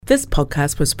This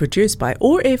podcast was produced by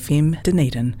OAR FM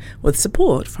Dunedin with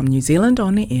support from New Zealand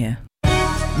On Air.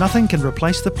 Nothing can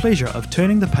replace the pleasure of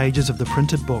turning the pages of the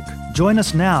printed book. Join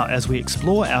us now as we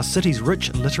explore our city's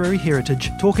rich literary heritage,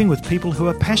 talking with people who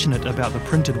are passionate about the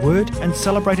printed word and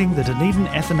celebrating the Dunedin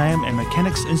Athenaeum and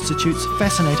Mechanics Institute's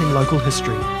fascinating local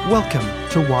history. Welcome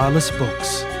to Wireless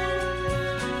Books.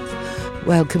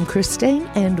 Welcome, Christine,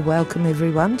 and welcome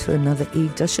everyone to another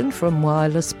edition from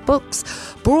Wireless Books,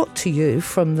 brought to you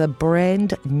from the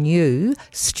brand new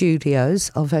studios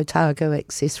of Otago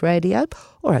Access Radio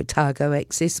or Otago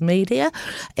Access Media,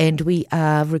 and we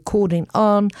are recording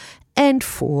on and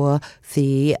for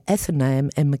the Athenaeum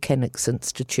and Mechanics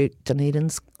Institute,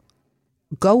 Dunedin's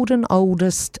golden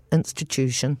oldest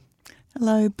institution.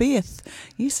 Hello, Beth.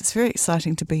 Yes, it's very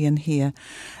exciting to be in here.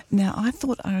 Now, I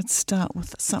thought I would start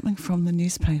with something from the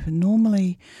newspaper.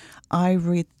 Normally, I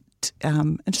read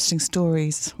interesting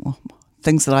stories, or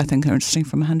things that I think are interesting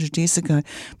from 100 years ago,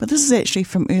 but this is actually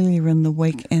from earlier in the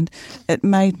week, and it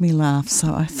made me laugh,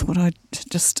 so I thought I'd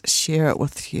just share it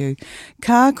with you.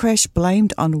 Car crash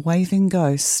blamed on waving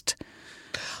ghost.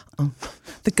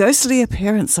 The ghostly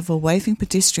appearance of a waving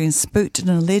pedestrian spooked an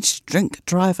alleged drink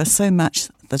driver so much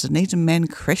that a Dunedin man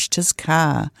crashed his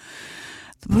car.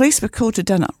 The police were called to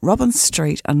down at Robin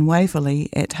Street in Waverley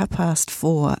at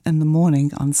 4:30 in the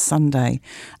morning on Sunday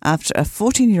after a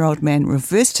 14-year-old man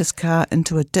reversed his car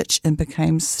into a ditch and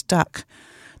became stuck.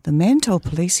 The man told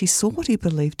police he saw what he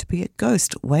believed to be a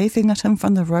ghost waving at him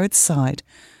from the roadside.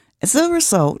 As a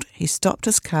result, he stopped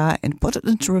his car and put it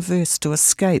into reverse to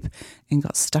escape and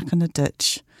got stuck in a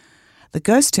ditch. The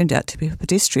ghost turned out to be a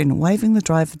pedestrian waving the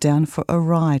driver down for a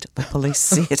ride, the police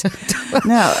said.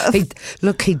 Now,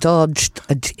 he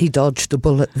dodged a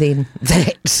bullet then,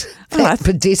 that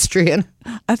pedestrian.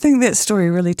 I think that story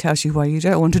really tells you why you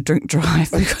don't want to drink drive,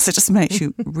 because it just makes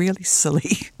you really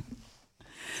silly.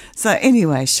 So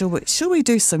anyway, shall we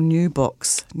do some new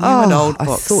books, new and old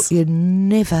books? I thought you'd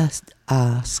never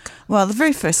ask. Well, the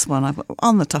very first one I've got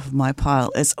on the top of my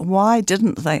pile is Why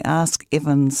Didn't They Ask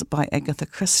Evans by Agatha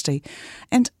Christie.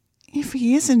 And for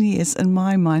years and years in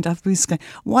my mind I've been going,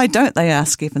 why don't they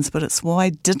ask Evans? But it's why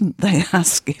didn't they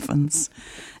ask Evans?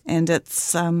 And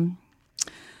it's,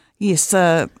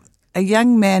 a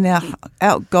young man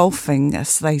out golfing,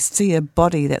 as they see a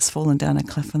body that's fallen down a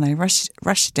cliff and they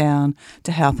rush down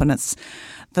to help, and it's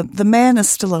the man is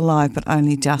still alive but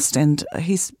only just, and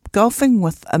he's golfing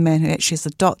with a man who actually is a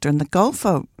doctor, and the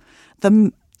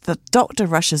doctor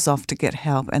rushes off to get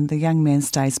help and the young man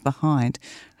stays behind,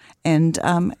 and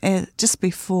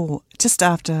just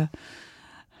after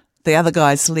the other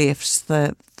guys left,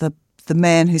 the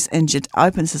man who's injured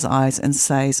opens his eyes and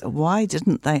says, why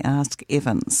didn't they ask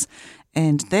Evans?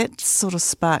 And that sort of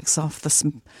sparks off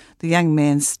the young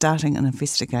man starting an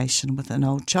investigation with an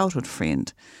old childhood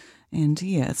friend. And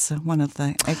it's one of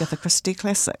the Agatha Christie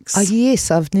classics. Oh, yes,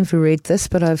 I've never read this,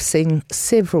 but I've seen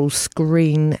several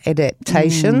screen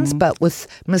adaptations, but with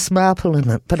Miss Marple in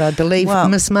it. But I believe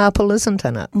Miss Marple isn't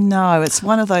in it. No, it's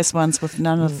one of those ones with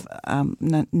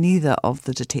neither of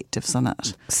the detectives in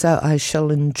it. So I shall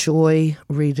enjoy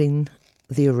reading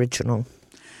the original.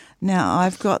 Now,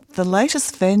 I've got the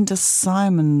latest Van der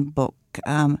Simon book,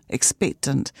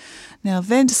 Expectant. Now,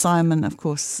 Van der Simon, of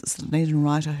course, is the Dunedin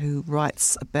writer who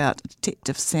writes about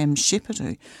Detective Sam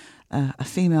Shepherd, a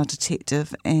female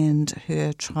detective, and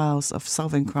her trials of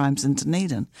solving crimes in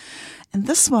Dunedin. And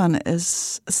this one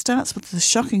starts with the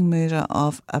shocking murder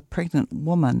of a pregnant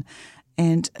woman,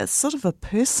 and it's sort of a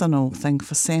personal thing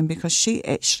for Sam because she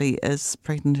actually is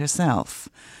pregnant herself.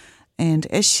 And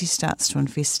as she starts to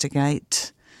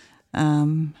investigate,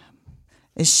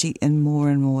 is she in more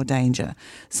and more danger?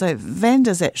 So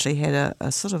Vanda's actually had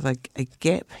a sort of a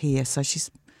gap here. So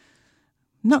she's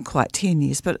not quite 10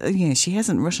 years, but she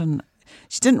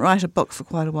didn't write a book for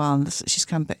quite a while, and she's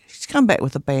come back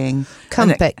with a bang.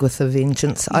 Back with a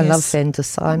vengeance. Yes. I love Van der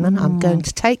Simon. I'm going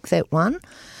to take that one,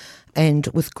 and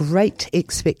with great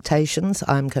expectations,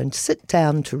 I'm going to sit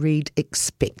down to read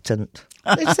Expectant.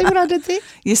 Did you see what I did there?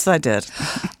 Yes, I did.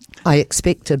 I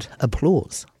expected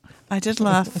applause. I did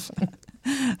laugh.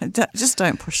 Just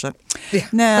don't push it. Yeah.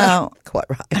 Now, quite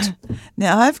right.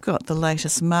 Now, I've got the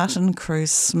latest Martin Cruz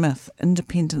Smith,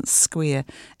 Independence Square.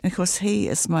 And of course, he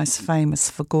is most famous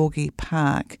for Gorgie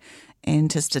Park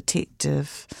and his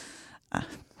detective. I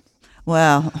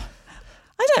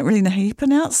don't really know how you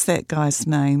pronounce that guy's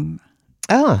name.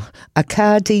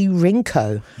 Arkady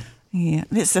Renko. Yeah,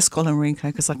 let's just call him Renko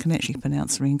because I can actually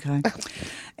pronounce Renko.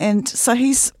 And so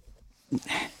he's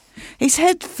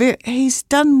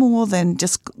done more than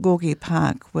just Gorgie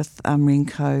Park with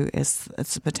Renko as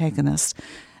the protagonist,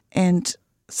 and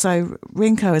so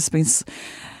Renko has been.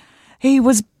 He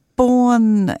was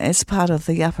born as part of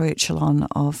the upper echelon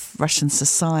of Russian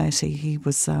society. He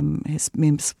was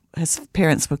his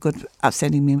parents were good,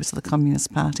 upstanding members of the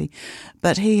Communist Party,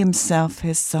 but he himself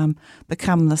has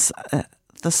become this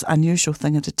unusual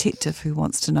thing, a detective who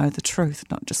wants to know the truth,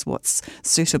 not just what's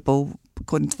suitable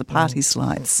according to the party's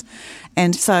lights.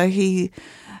 And so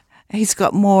he's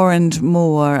got more and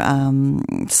more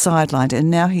sidelined, and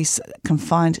now he's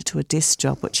confined to a desk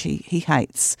job, which he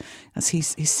hates. As he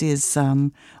says,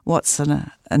 what's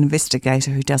an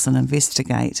investigator who doesn't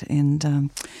investigate? And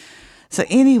so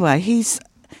anyway,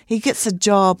 he gets a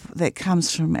job that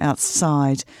comes from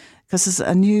outside because there's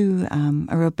a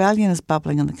rebellion is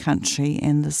bubbling in the country,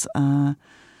 and there's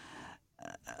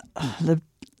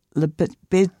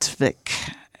Lebedvik,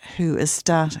 who has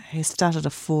started a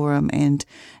forum, and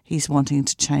he's wanting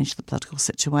to change the political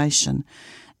situation.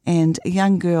 And a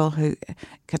young girl,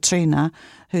 Katrina,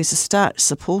 who's a staunch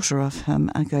supporter of him,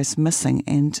 goes missing,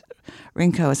 and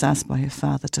Renko is asked by her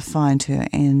father to find her.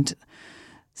 And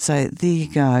so there you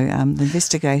go. The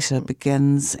investigator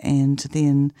begins, and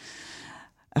then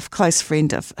a close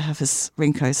friend of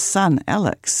Renko's son,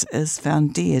 Alex, is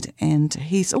found dead, and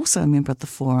he's also a member of the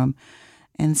forum.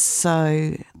 And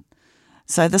so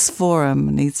this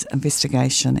forum needs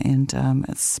investigation, and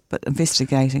but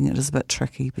investigating it is a bit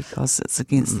tricky because it's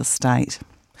against the state.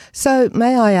 So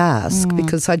may I ask,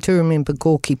 because I do remember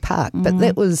Gorky Park, but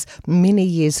that was many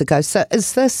years ago. So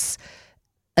is this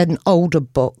an older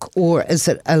book, or is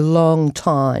it a long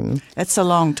time? It's a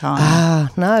long time. Ah,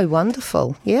 no,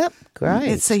 wonderful. Yep, great.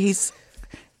 He's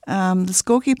the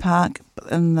Gorky Park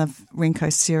in the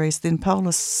Renko series, then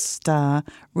Polar Star,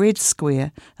 Red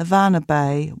Square, Havana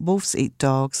Bay, Wolves Eat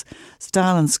Dogs,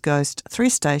 Stalin's Ghost, 3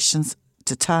 Stations,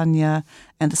 Titania,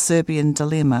 and the Serbian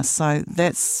Dilemma. So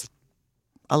that's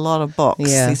a lot of books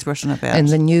he's written about. And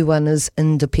the new one is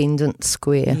Independent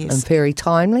Square, yes, and very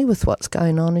timely with what's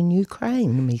going on in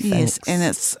Ukraine, methinks. Yes, and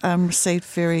it's received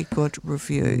very good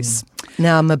reviews.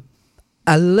 Now I'm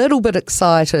a little bit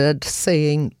excited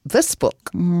seeing this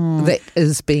book that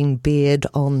is being bared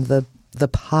on the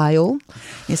pile.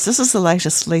 Yes, this is the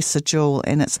latest Lisa Jewell,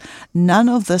 and it's None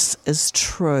of This is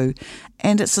True.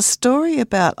 And it's a story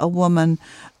about a woman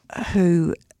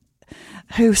who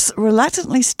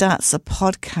reluctantly starts a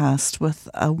podcast with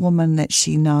a woman that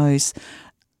she knows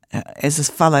as a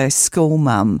fellow school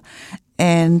mum,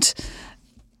 and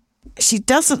she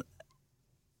doesn't.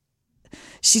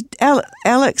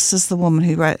 Alex is the woman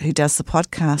who does the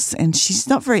podcast, and she's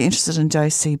not very interested in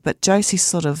Josie, but Josie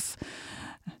sort of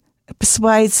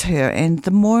persuades her, and the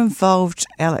more involved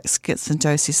Alex gets in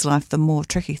Josie's life, the more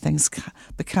tricky things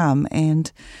become,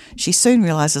 and she soon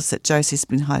realises that Josie's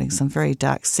been hiding some very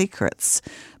dark secrets,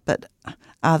 but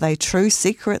are they true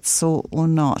secrets or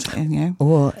not?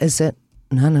 Or is it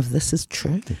none of this is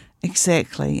true?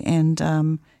 Exactly,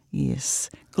 and yes,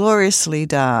 gloriously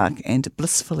dark and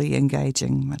blissfully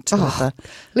engaging, Matilda. Oh,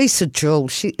 Lisa Jewell,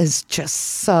 she is just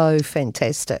so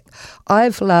fantastic.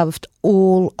 I've loved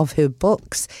all of her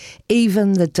books,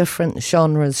 even the different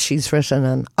genres she's written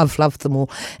in. I've loved them all.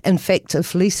 In fact,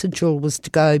 if Lisa Jewell was to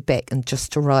go back and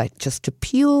just to write just a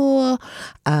pure,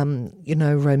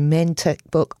 romantic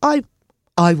book,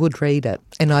 I would read it,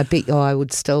 and I bet you I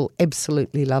would still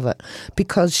absolutely love it,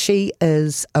 because she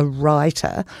is a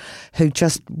writer who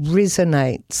just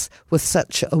resonates with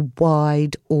such a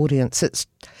wide audience. It's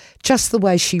just the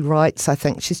way she writes, I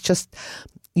think. She's just,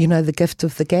 the gift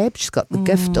of the gab. She's got the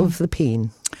gift of the pen.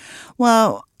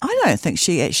 Well, I don't think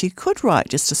she actually could write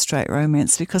just a straight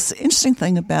romance, because the interesting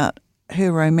thing about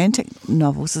her romantic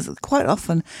novels is that quite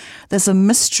often there's a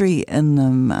mystery in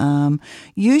them.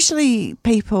 Usually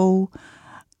people...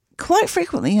 Quite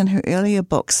frequently in her earlier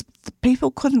books, the people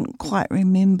couldn't quite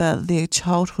remember their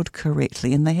childhood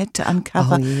correctly, and they had to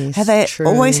uncover how they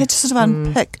always had to sort of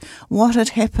unpick what had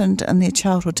happened in their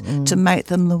childhood to make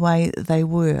them the way they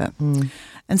were.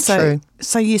 And so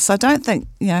yes, I don't think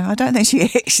she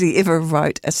actually ever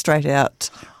wrote a straight out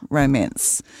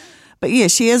romance. But yeah,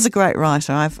 she is a great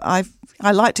writer. I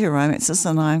liked her romances,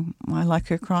 and I like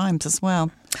her crimes as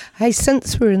well. Hey,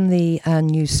 since we're in the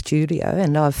new studio,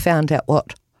 and I've found out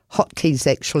what hotkeys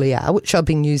actually are, which I've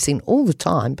been using all the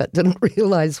time but didn't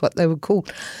realise what they were called.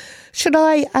 Should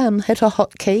I hit a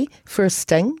hotkey for a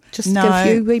sting? Just give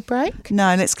you a wee break?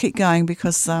 No, let's keep going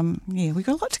because, we've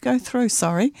got a lot to go through,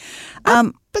 sorry.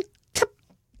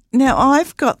 Now,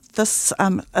 I've got this,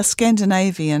 a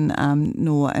Scandinavian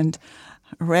Nor, and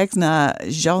Ragnar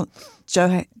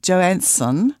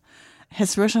Johansson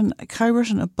has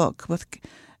co-written a book with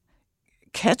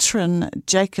Katrin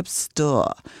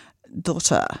Jacobsdóttir.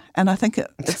 daughter, and I think it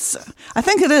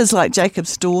is like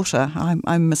Jacob's daughter.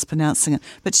 I'm mispronouncing it,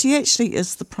 but she actually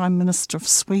is the Prime Minister of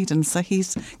Sweden. So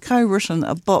he's co-written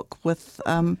a book with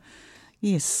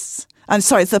she's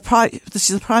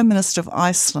the Prime Minister of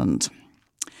Iceland.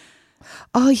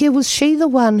 Oh yeah, was she the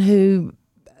one who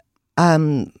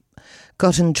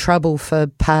got in trouble for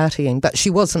partying? But she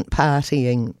wasn't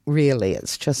partying really.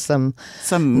 It's just some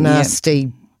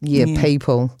nasty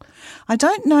people. I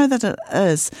don't know that it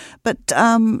is, but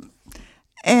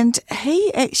and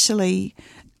he's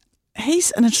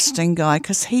an interesting guy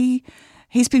because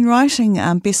he's been writing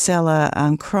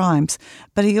bestseller crimes,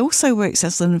 but he also works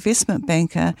as an investment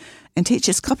banker and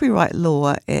teaches copyright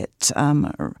law at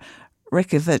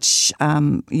Reykjavik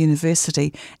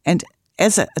University. And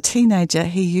as a teenager,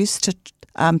 he used to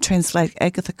translate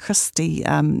Agatha Christie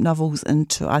novels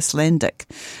into Icelandic,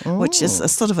 which is a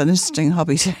sort of an interesting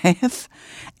hobby to have.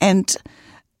 And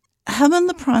him and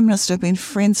the Prime Minister have been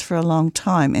friends for a long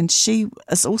time, and she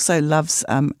also loves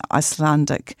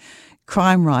Icelandic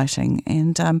crime writing.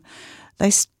 And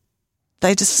they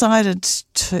decided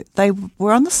they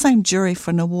were on the same jury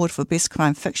for an award for best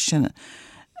crime fiction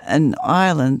in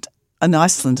Iceland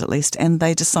at least, and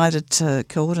they decided to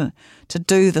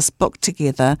do this book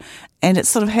together, and it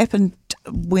sort of happened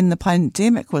when the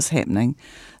pandemic was happening.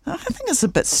 I think it's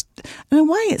in a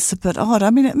way it's a bit odd. I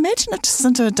mean, imagine if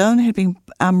Jacinta Ardern had been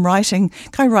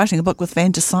co-writing a book with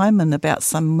Van der Simon about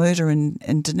some murder in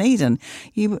Dunedin,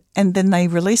 and then they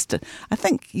released it. I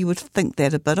think you would think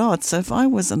that a bit odd. So if I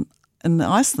was in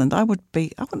Iceland, I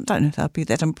don't know if I'd be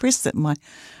that impressed that my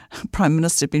Prime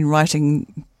Minister had been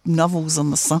writing novels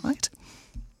on the side.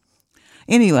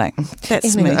 Anyway,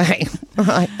 that's me.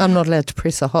 I'm not allowed to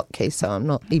press a hotkey, so I'm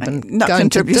not even not going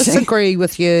to disagree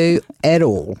with you at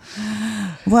all.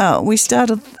 Well, we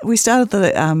started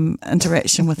the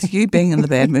interaction with you being in the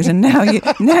bad mood, and now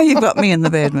you've got me in the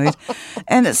bad mood.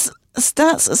 And it's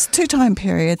two time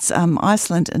periods.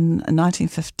 Iceland in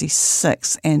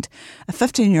 1956, and a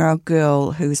 15-year-old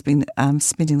girl who's been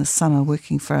spending the summer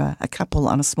working for a couple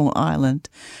on a small island.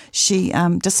 She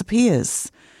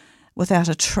disappears without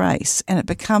a trace, and it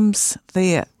becomes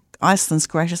Iceland's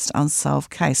greatest unsolved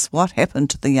case. What happened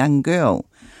to the young girl?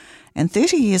 And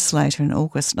 30 years later, in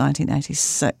August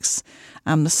 1986,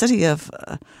 the city of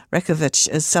Reykjavik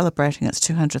is celebrating its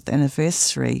 200th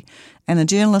anniversary, and a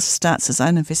journalist starts his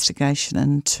own investigation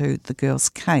into the girl's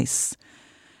case.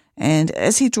 And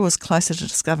as he draws closer to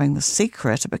discovering the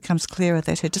secret, it becomes clearer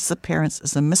that her disappearance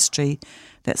is a mystery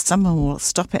that someone will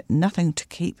stop at nothing to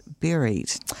keep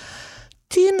buried.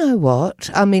 Do you know what?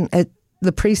 I mean,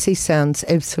 the précis sounds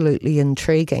absolutely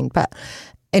intriguing,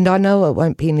 and I know it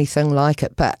won't be anything like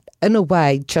it, but in a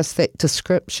way, just that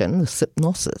description, the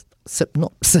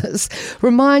synopsis,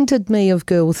 reminded me of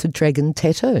Girl with the Dragon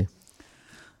Tattoo.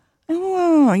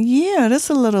 Oh, yeah, it is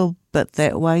a little bit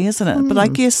that way, isn't it? But I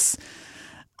guess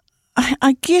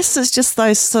it's just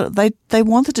those sort of, they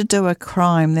wanted to do a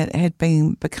crime that had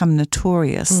become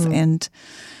notorious,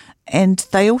 and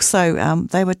they also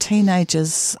they were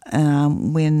teenagers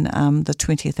when the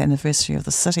 20th anniversary of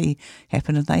the city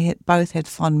happened, and they both had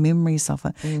fond memories of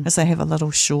it, because they have a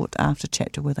little short after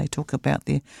chapter where they talk about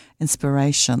their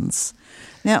inspirations.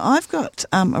 Now, I've got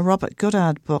a Robert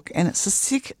Goddard book, and it's the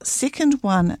second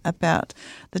one about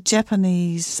the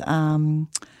Japanese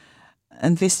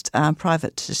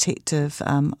private detective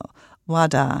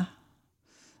Wada,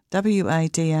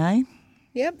 W-A-D-A.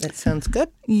 Yep, that sounds good.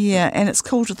 Yeah, and it's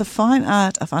called The Fine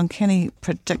Art of Uncanny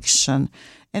Prediction.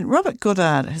 And Robert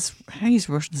Goddard, he's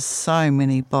written so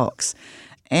many books.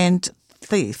 And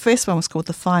the first one was called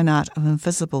The Fine Art of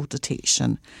Invisible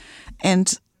Detection.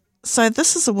 And so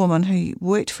this is a woman who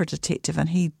worked for a detective, and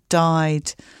he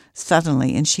died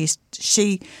suddenly. And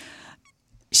she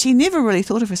never really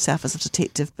thought of herself as a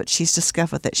detective, but she's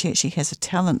discovered that she actually has a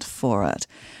talent for it.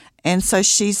 And so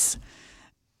she's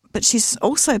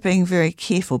also being very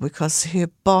careful because her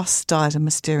boss died in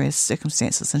mysterious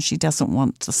circumstances, and she doesn't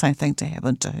want the same thing to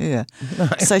happen to her. No.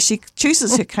 So she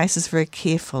chooses her cases very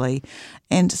carefully.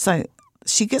 And so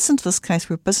she gets into this case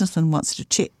where a businessman wants to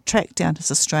track down his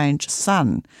estranged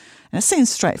son. And it seems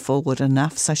straightforward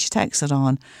enough, so she takes it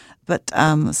on. But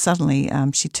suddenly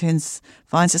she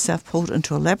finds herself pulled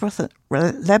into a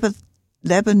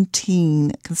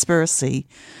labyrinthine conspiracy,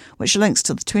 which links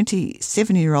to the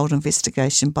 27-year-old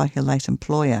investigation by her late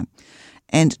employer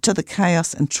and to the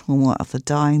chaos and trauma of the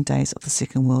dying days of the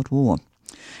Second World War.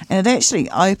 And it actually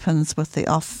opens with the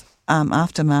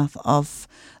aftermath of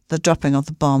the dropping of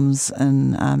the bombs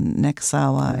in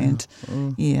Nagasaki and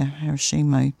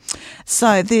Hiroshima.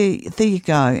 So there you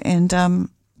go. And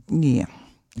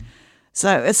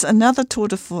So it's another tour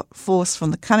de force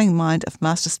from the cunning mind of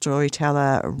master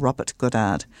storyteller Robert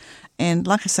Goddard. And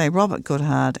like I say, Robert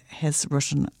Goddard has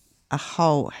written a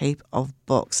whole heap of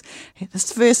books.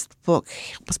 His first book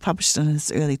was published in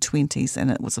his early 20s and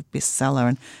it was a bestseller,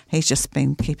 and he's just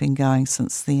been keeping going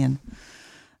since then.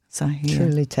 So yeah.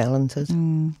 Truly talented.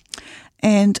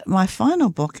 And my final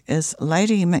book is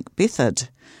Lady Macbethad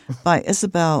by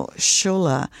Isabel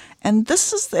Schuller. And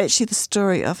this is actually the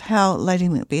story of how Lady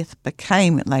Macbeth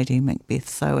became Lady Macbeth.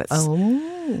 So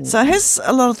so it has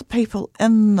a lot of the people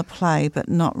in the play, but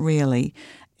not really.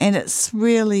 And it's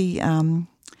really,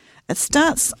 it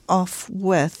starts off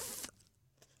with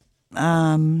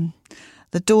the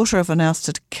daughter of an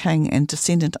ousted king and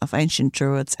descendant of ancient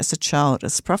druids. As a child,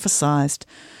 is prophesied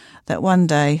that one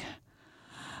day,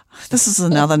 this is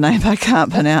another name I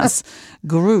can't pronounce,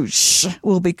 Gruch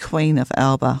will be Queen of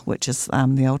Alba, which is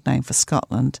the old name for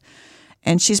Scotland.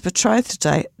 And she's betrothed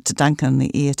to Duncan,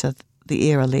 the heir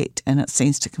elect, and it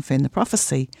seems to confirm the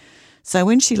prophecy. So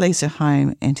when she leaves her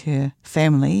home and her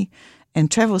family and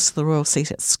travels to the royal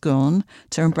seat at Scone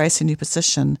to embrace a new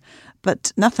position,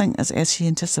 but nothing is as she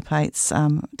anticipates.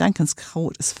 Duncan's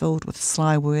court is filled with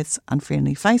sly words,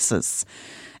 unfriendly faces.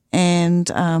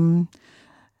 And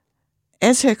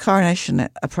as her coronation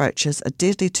approaches, a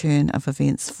deadly turn of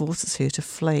events forces her to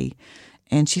flee,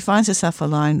 and she finds herself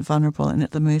alone, vulnerable, and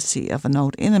at the mercy of an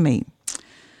old enemy.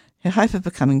 Her hope of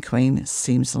becoming queen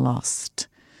seems lost.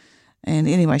 And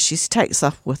anyway, she takes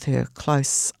up with her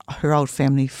old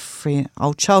family friend,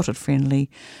 old childhood friendly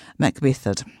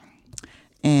Macbethad,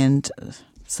 and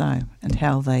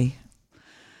how they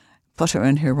put her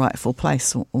in her rightful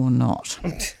place or not.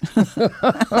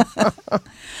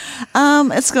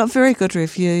 It's got very good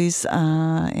reviews,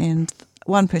 and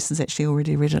one person's actually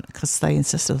already read it because they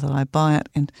insisted that I buy it,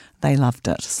 and they loved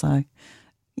it. So,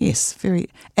 yes, very.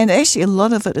 And actually, a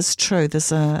lot of it is true.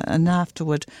 There's an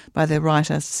afterword by the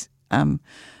writer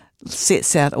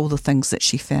sets out all the things that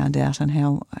she found out and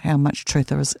how much truth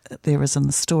there is in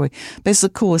the story. Because,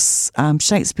 of course,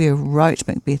 Shakespeare wrote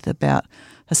Macbeth about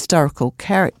historical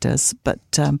characters, but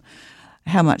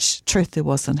how much truth there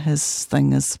was in his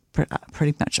thing is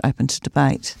pretty much open to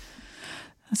debate.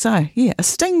 So, yeah, a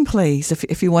sting, please,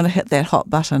 if you want to hit that hot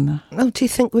button. Oh, do you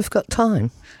think we've got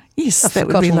time? Yes, I've that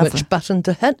would be forgotten lovely. which button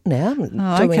to hit now. Doing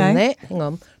okay. that. Hang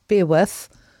on, bear with.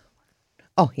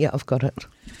 Oh, yeah, I've got it.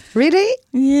 Ready?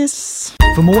 Yes.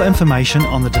 For more information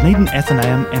on the Dunedin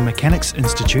Athenaeum and Mechanics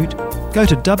Institute, go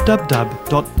to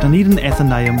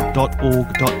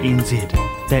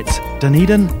www.dunedinathenaeum.org.nz. That's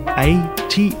Dunedin,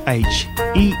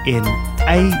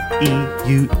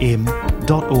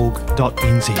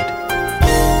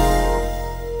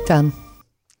 ATHENAEUM.org.nz. Done.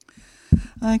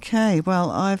 Okay,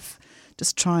 well, I've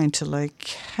just trying to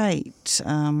locate.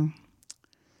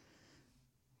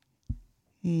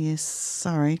 Yes,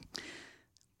 sorry.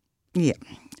 Yeah.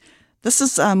 This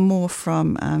is more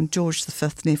from George V,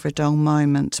 Never a Dull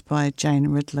Moment by Jane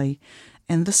Ridley.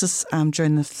 And this is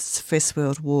during the First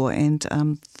World War. And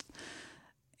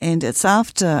it's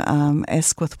after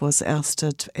Asquith was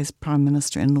ousted as Prime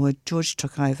Minister and Lloyd George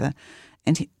took over.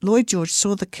 And Lloyd George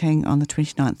saw the King on the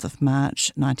 29th of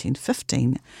March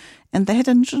 1915, and they had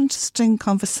an interesting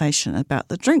conversation about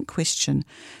the drink question,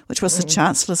 which was the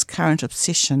Chancellor's current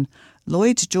obsession.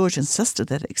 Lloyd George insisted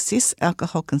that excess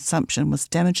alcohol consumption was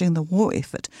damaging the war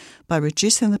effort by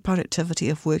reducing the productivity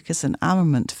of workers in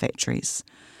armament factories.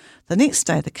 The next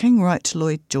day, the King wrote to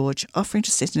Lloyd George, offering to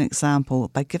set an example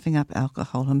by giving up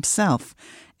alcohol himself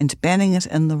and banning it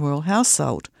in the royal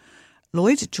household.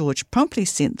 Lloyd George promptly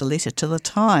sent the letter to the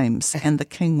Times, and the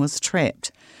King was trapped.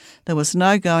 There was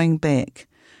no going back.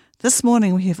 This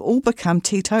morning we have all become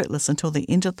teetotalers until the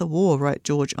end of the war, wrote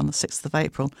George on the 6th of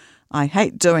April. I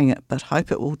hate doing it, but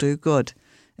hope it will do good.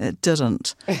 It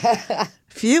didn't.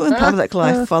 Few in public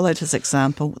life followed his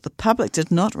example. The public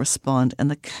did not respond, and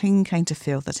the King came to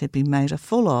feel that he had been made a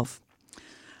fool of.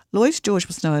 Lloyd George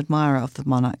was no admirer of the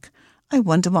monarch. I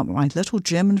wonder what my little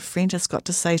German friend has got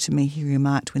to say to me, he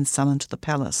remarked when summoned to the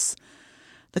palace.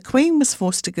 The Queen was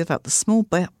forced to give up the small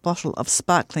bottle of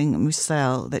sparkling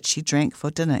Moselle that she drank for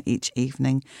dinner each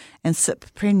evening and sip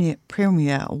Premier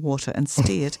water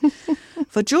instead.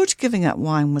 For George, giving up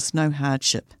wine was no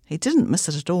hardship. He didn't miss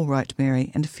it at all, wrote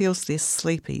Mary, and feels less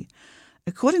sleepy.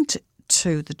 According to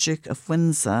the Duke of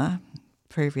Windsor,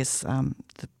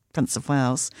 the Prince of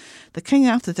Wales, the King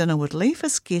after dinner would leave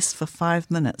his guest for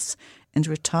 5 minutes and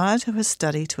retire to his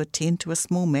study to attend to a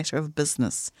small matter of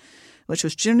business, which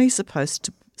was generally supposed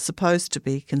to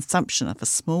be consumption of a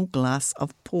small glass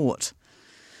of port.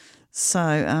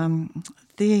 So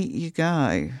there you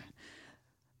go.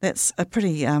 That's a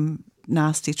pretty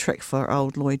nasty trick for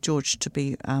old Lloyd George to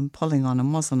be pulling on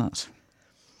him, wasn't it?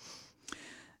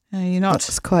 You're not...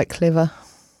 It's quite clever.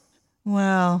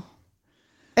 Well...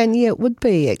 And yeah, it would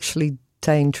be actually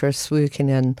dangerous working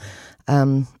in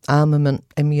armament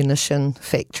ammunition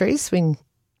factories when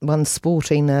one's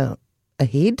sporting a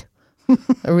head,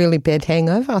 a really bad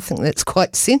hangover. I think that's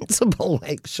quite sensible,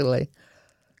 actually.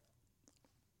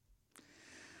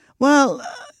 Well,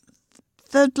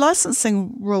 the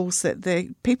licensing rules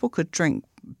that people could drink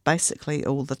basically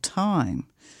all the time.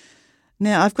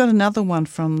 Now, I've got another one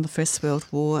from the First World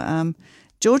War.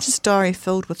 George's diary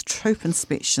filled with troop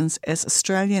inspections as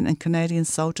Australian and Canadian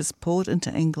soldiers poured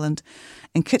into England,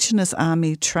 and Kitchener's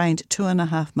army trained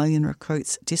 2.5 million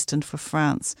recruits destined for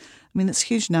France. I mean, it's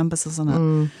huge numbers, isn't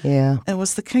it? Yeah. It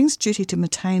was the King's duty to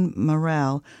maintain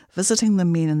morale, visiting the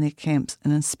men in their camps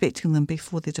and inspecting them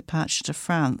before their departure to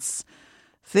France.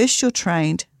 First you're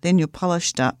trained, then you're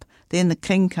polished up, then the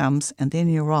King comes, and then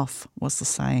you're off, was the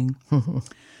saying.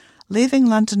 Leaving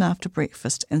London after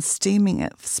breakfast and steaming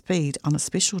at speed on a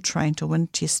special train to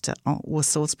Winchester or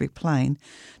Salisbury Plain,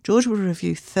 George would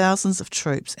review thousands of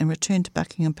troops and return to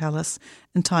Buckingham Palace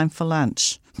in time for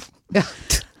lunch.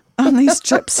 On these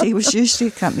trips, he was usually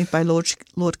accompanied by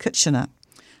Lord Kitchener,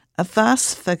 a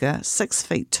vast figure, 6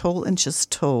 feet tall, inches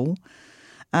tall,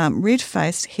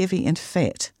 red-faced, heavy and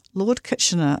fat. Lord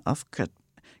Kitchener of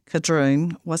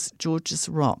Cadroon was George's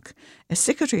rock. As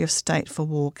Secretary of State for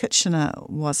War, Kitchener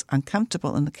was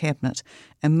uncomfortable in the cabinet,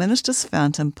 and ministers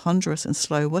found him ponderous and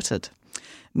slow-witted.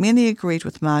 Many agreed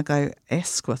with Margot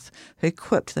Asquith, who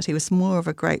quipped that he was more of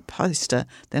a great poster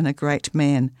than a great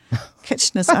man.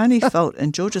 Kitchener's only fault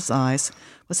in George's eyes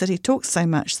was that he talked so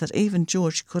much that even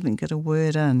George couldn't get a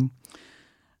word in.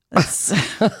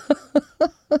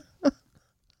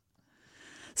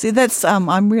 See, that's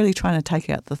I'm really trying to take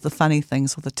out the funny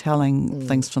things or the telling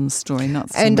things from the story,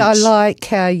 not so and much. I like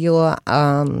how you're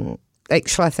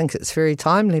actually, I think it's very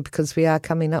timely because we are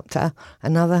coming up to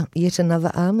yet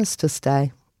another Armistice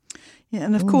Day. Yeah,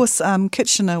 and of course,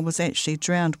 Kitchener was actually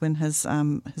drowned when his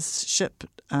ship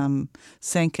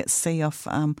sank at sea off,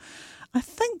 I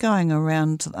think, going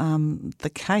around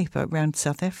the Cape, around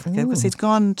South Africa, because he'd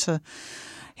gone to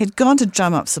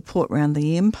drum up support around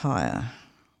the Empire.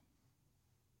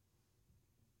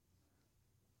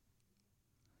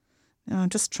 I'm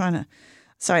just trying to...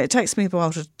 Sorry, it takes me a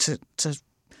while to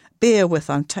bear with.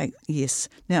 Yes.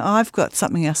 Now, I've got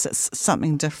something else that's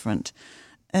something different.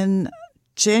 In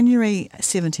January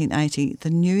 1780, the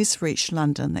news reached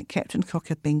London that Captain Cook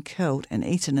had been killed and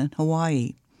eaten in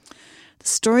Hawaii. The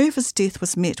story of his death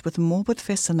was met with morbid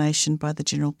fascination by the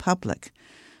general public,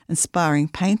 inspiring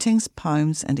paintings,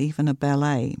 poems, and even a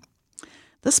ballet.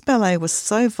 This ballet was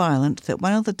so violent that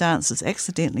one of the dancers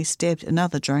accidentally stabbed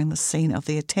another during the scene of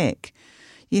the attack.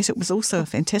 Yet it was also a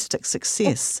fantastic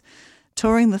success,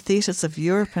 touring the theatres of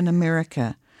Europe and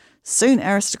America. Soon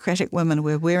aristocratic women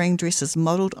were wearing dresses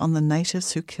modelled on the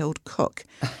natives who killed Cook,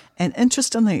 and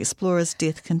interest in the explorer's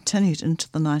death continued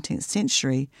into the 19th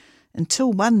century,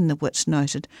 until one wit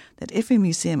noted that every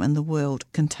museum in the world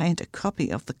contained a copy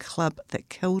of the club that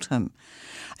killed him.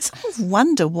 I sort of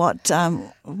wonder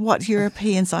what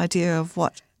Europeans' idea of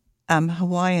what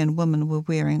Hawaiian women were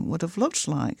wearing would have looked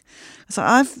like. So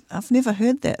I've never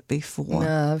heard that before.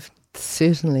 No, I've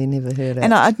certainly never heard it.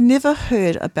 And I'd never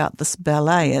heard about this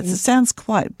ballet. It sounds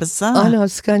quite bizarre. I know, I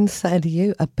was going to say to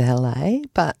you, a ballet,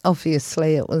 but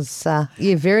obviously it was,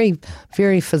 very,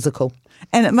 very physical.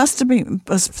 And it must have been,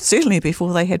 was certainly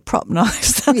before they had prop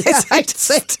knives. Yeah,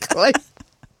 exactly.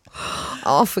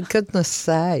 Oh, for goodness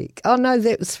sake. Oh, no,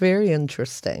 that was very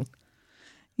interesting.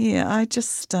 Yeah, I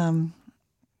just, And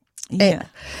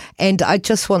I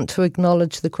just want to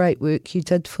acknowledge the great work you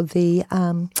did for the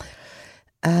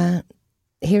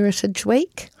Heritage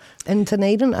Week in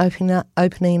Dunedin,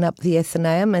 opening up the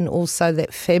Athenaeum, and also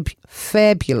that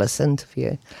fabulous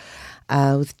interview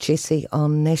with Jessie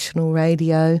on national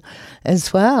radio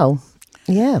as well.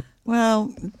 Yeah.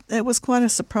 Well, it was quite a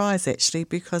surprise actually,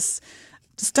 because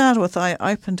to start with, I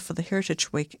opened for the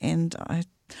Heritage Week, and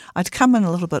I'd come in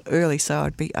a little bit early, so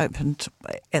I'd be opened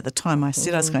at the time I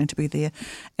said I was going to be there.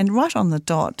 And right on the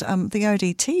dot, the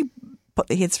ODT put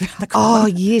their heads around the corner. Oh,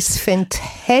 yes,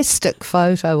 fantastic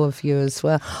photo of you as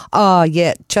well. Oh,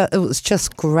 yeah, it was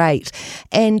just great.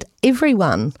 And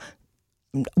everyone...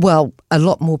 Well, a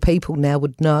lot more people now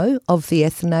would know of the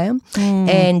Athenaeum,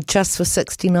 and just for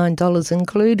 $69,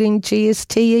 including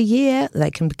GST a year,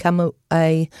 they can become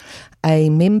a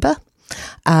member.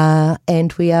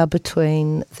 And we are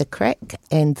between the Crack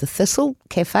and the Thistle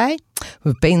Cafe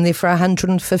We've been there for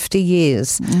 150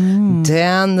 years.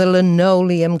 Down the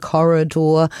linoleum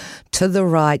corridor to the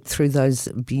right through those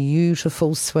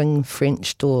beautiful swing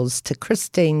French doors to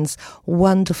Christine's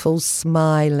wonderful,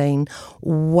 smiling,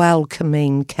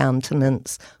 welcoming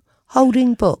countenance,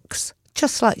 holding books,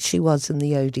 just like she was in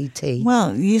the ODT.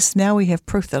 Well, yes, now we have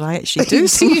proof that I actually do.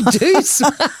 You do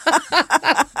smile.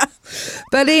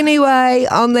 But anyway,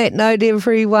 on that note,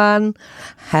 everyone,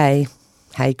 hey,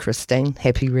 Christine,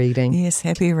 happy reading. Yes,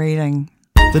 happy reading.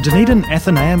 The Dunedin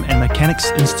Athenaeum and Mechanics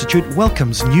Institute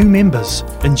welcomes new members.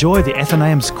 Enjoy the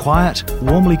Athenaeum's quiet,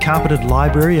 warmly carpeted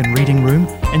library and reading room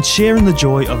and share in the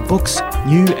joy of books,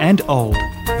 new and old.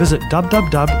 Visit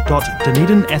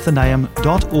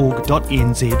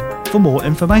www.dunedinathenaeum.org.nz for more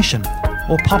information,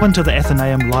 or pop into the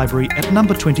Athenaeum Library at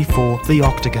number 24, The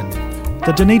Octagon.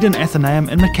 The Dunedin Athenaeum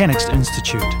and Mechanics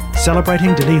Institute,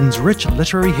 celebrating Dunedin's rich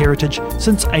literary heritage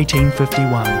since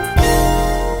 1851.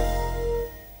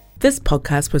 This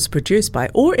podcast was produced by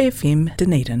OAR FM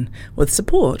Dunedin with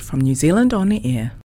support from New Zealand On the Air.